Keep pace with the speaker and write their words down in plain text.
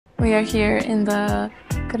We are here in the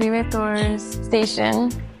Caribe Tours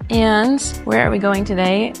station. And where are we going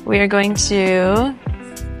today? We are going to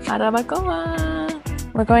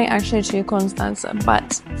Jarabacoa. We're going actually to Constanza,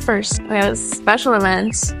 but first we have a special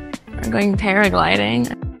event. We're going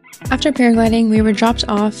paragliding. After paragliding, we were dropped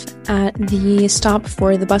off at the stop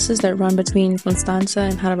for the buses that run between Constanza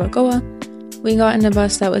and Jarabacoa. We got in a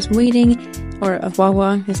bus that was waiting, or a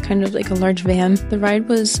guagua, it's kind of like a large van. The ride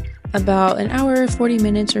was about an hour, 40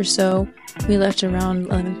 minutes or so. We left around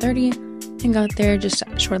 11:30 and got there just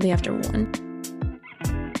shortly after 1.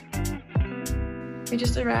 We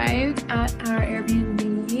just arrived at our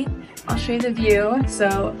Airbnb. I'll show you the view.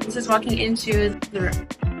 So this is walking into the room.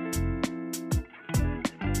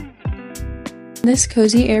 This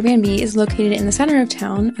cozy Airbnb is located in the center of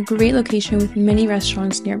town, a great location with many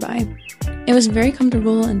restaurants nearby. It was very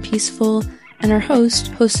comfortable and peaceful, and our host,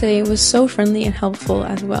 Jose, was so friendly and helpful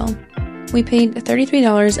as well. We paid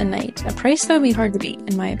 $33 a night, a price that would be hard to beat,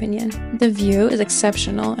 in my opinion. The view is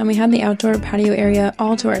exceptional, and we had the outdoor patio area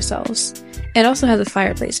all to ourselves. It also has a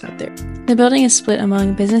fireplace out there. The building is split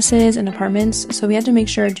among businesses and apartments, so we had to make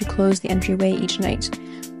sure to close the entryway each night,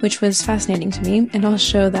 which was fascinating to me, and I'll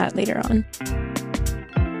show that later on.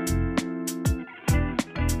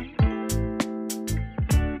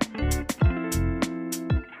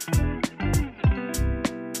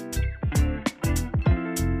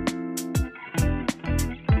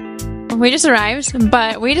 We just arrived,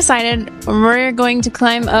 but we decided we're going to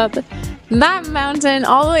climb up that mountain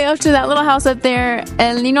all the way up to that little house up there,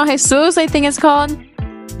 El Niño Jesus, I think it's called.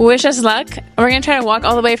 Wish us luck. We're gonna try to walk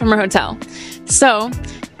all the way from our hotel. So,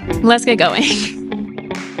 let's get going.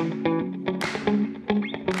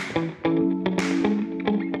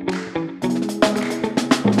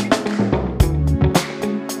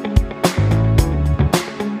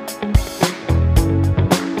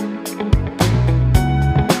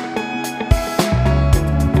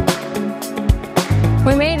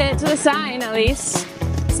 We made it to the sign, at least.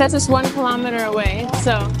 It says it's 1 kilometer away.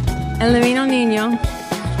 So, El Divino Niño,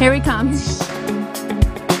 here we come.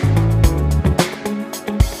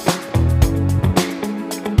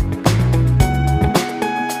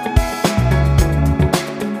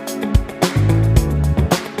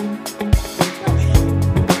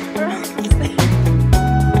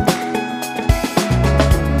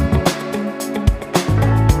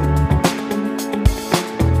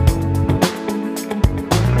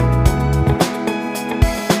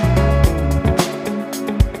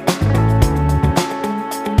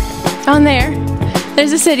 Down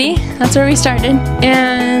there's a city. That's where we started,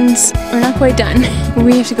 and we're not quite done.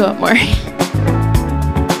 We have to go up more.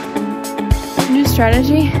 New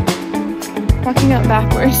strategy, walking up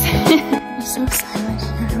backwards. It's so silent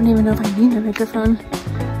here. I don't even know if I need a microphone.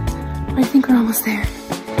 I think we're almost there.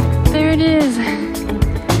 There it is.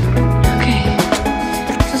 Okay,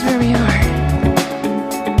 this is where we are.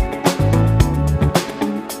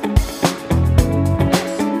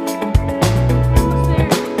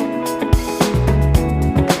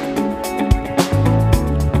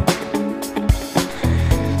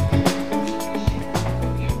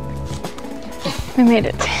 We made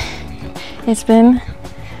it. It's been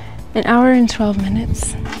an hour and 12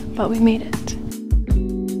 minutes, but we made it.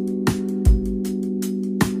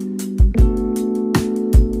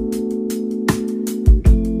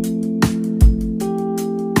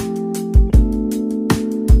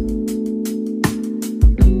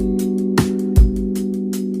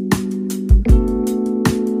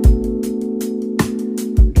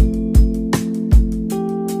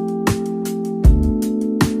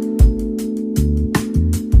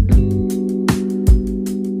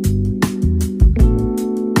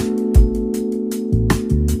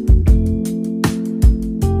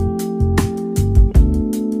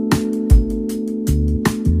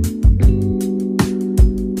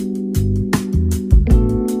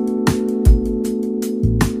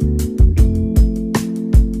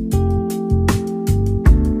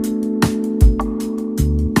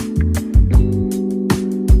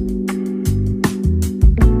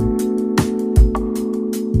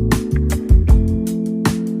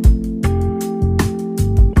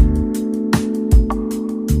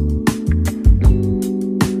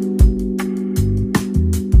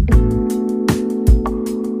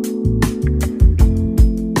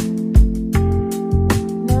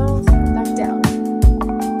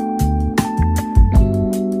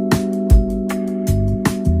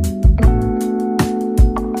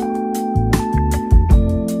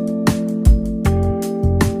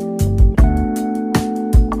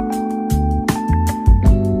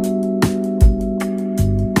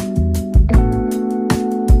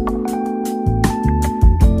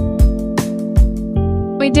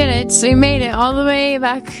 did it. We made it all the way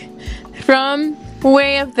back from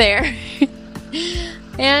way up there.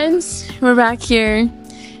 And we're back here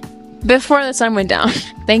before the sun went down,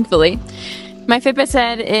 thankfully. My Fitbit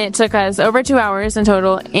said it took us over 2 hours in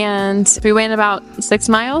total, and we went about 6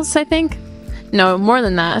 miles, I think. No, more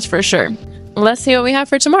than that, for sure. Let's see what we have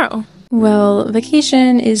for tomorrow. Well,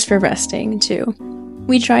 vacation is for resting, too.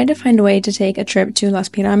 We tried to find a way to take a trip to Las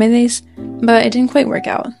Pirámides, but it didn't quite work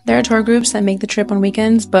out. There are tour groups that make the trip on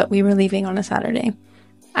weekends, but we were leaving on a Saturday.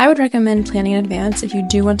 I would recommend planning in advance if you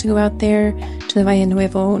do want to go out there to the Valle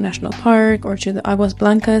Nuevo National Park or to the Aguas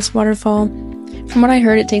Blancas waterfall. From what I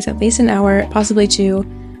heard, it takes at least an hour, possibly 2,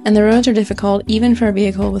 and the roads are difficult even for a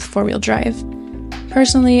vehicle with 4-wheel drive.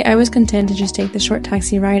 Personally, I was content to just take the short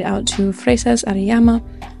taxi ride out to Fresas Ariyama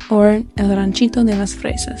or El Ranchito de las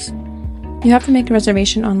Fresas. You have to make a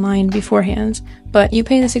reservation online beforehand, but you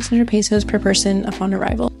pay the 600 pesos per person upon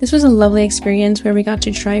arrival. This was a lovely experience where we got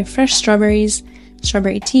to try fresh strawberries,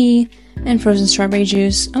 strawberry tea, and frozen strawberry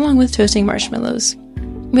juice, along with toasting marshmallows.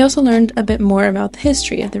 We also learned a bit more about the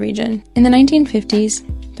history of the region. In the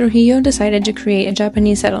 1950s, Trujillo decided to create a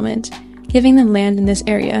Japanese settlement, giving them land in this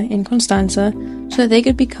area in Constanza so that they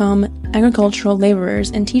could become agricultural laborers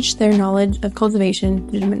and teach their knowledge of cultivation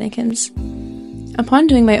to Dominicans. Upon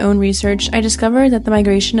doing my own research, I discovered that the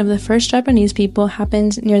migration of the first Japanese people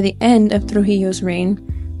happened near the end of Trujillo's reign.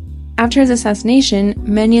 After his assassination,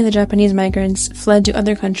 many of the Japanese migrants fled to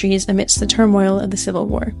other countries amidst the turmoil of the Civil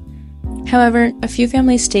War. However, a few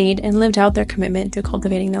families stayed and lived out their commitment to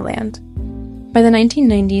cultivating the land. By the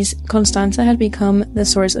 1990s, Constanza had become the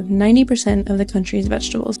source of 90% of the country's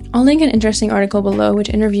vegetables. I'll link an interesting article below which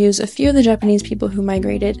interviews a few of the Japanese people who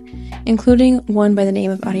migrated, including one by the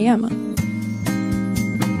name of Ariyama.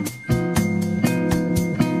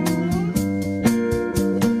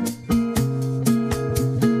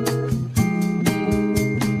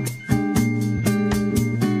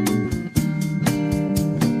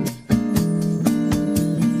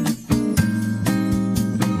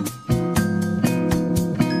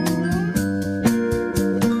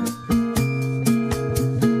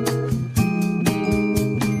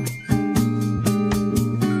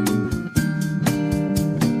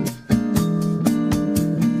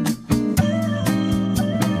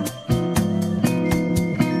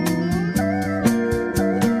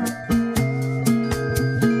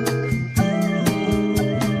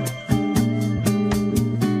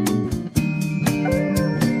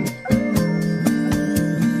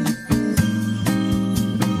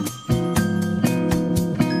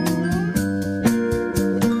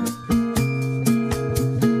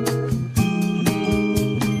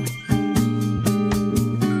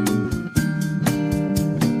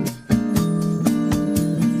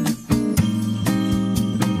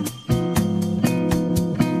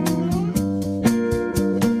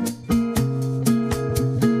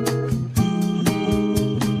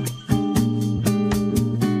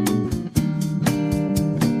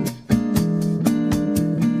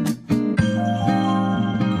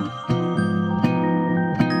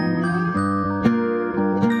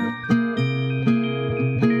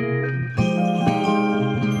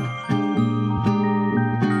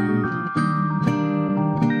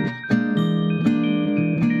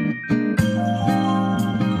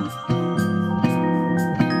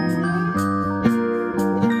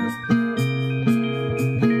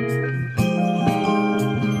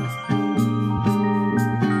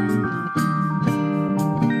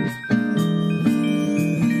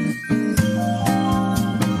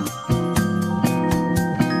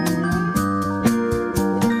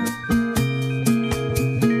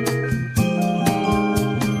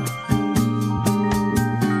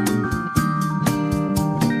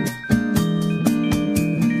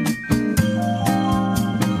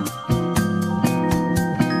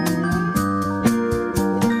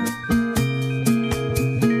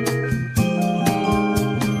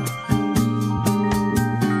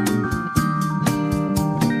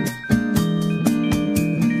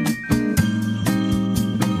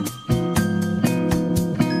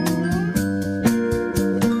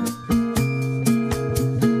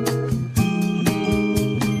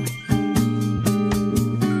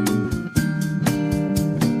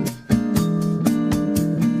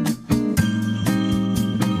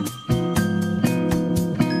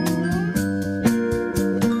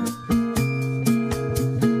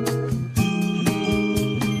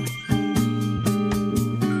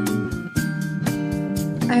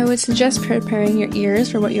 I would suggest preparing your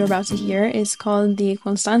ears for what you're about to hear. It's called the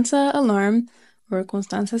Constanza Alarm, or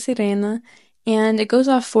Constanza Sirena, and it goes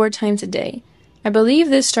off 4 times a day. I believe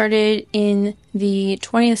this started in the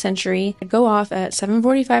 20th century. It'd go off at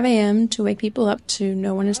 7:45 a.m. to wake people up to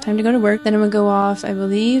know when it's time to go to work. Then it would go off, I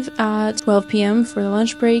believe, at 12 p.m. for the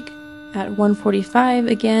lunch break, at 1:45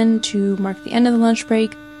 again to mark the end of the lunch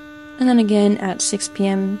break, and then again at 6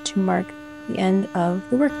 p.m. to mark the end of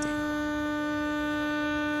the workday.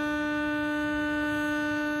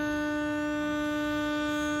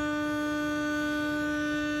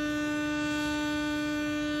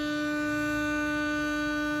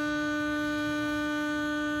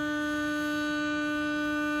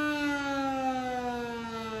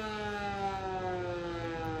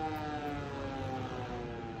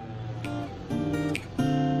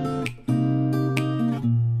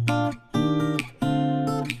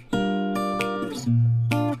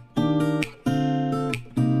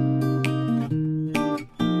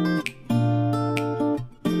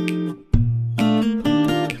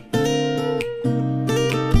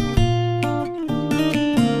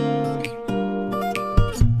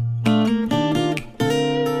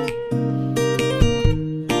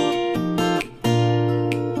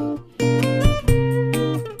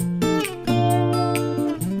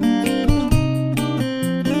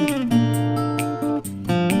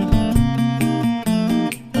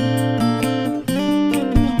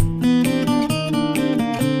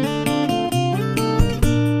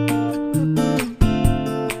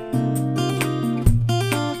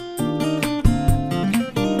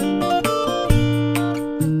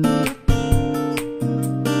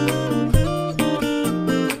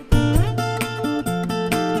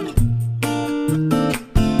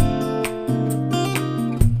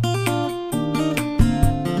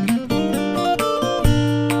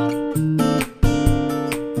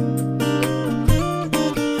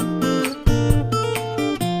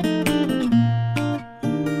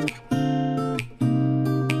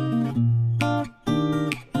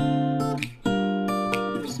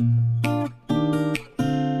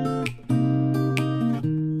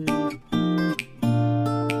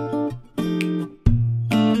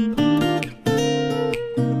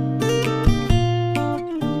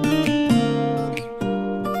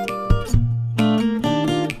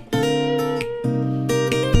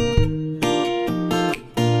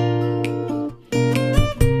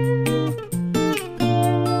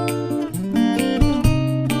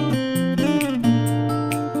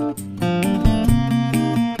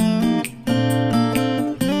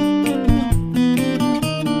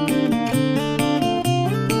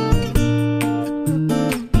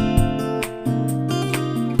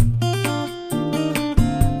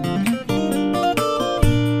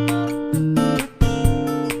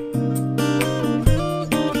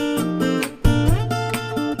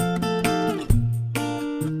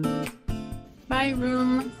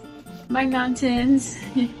 My mountains.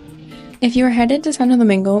 If you are headed to Santo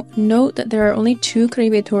Domingo, note that there are only 2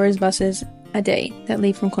 Caribe Tours buses a day that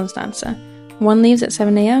leave from Constanza. One leaves at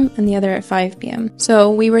 7 a.m. and the other at 5 p.m.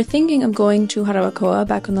 So we were thinking of going to Jarabacoa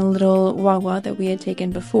back on the little guagua that we had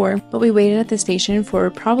taken before, but we waited at the station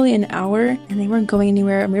for probably an hour and they weren't going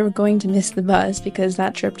anywhere and we were going to miss the bus because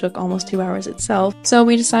that trip took almost 2 hours itself. So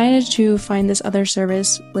we decided to find this other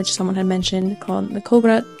service, which someone had mentioned, called the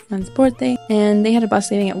Cobra Transporte, and they had a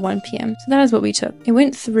bus leaving at 1 p.m. So that is what we took. It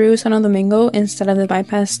went through Santo Domingo instead of the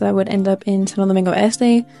bypass that would end up in Santo Domingo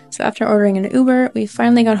Este. So after ordering an Uber, we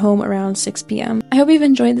finally got home around 6 p.m. I hope you've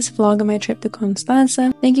enjoyed this vlog of my trip to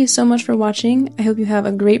Constanza. Thank you so much for watching. I hope you have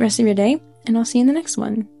a great rest of your day, and I'll see you in the next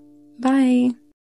one. Bye!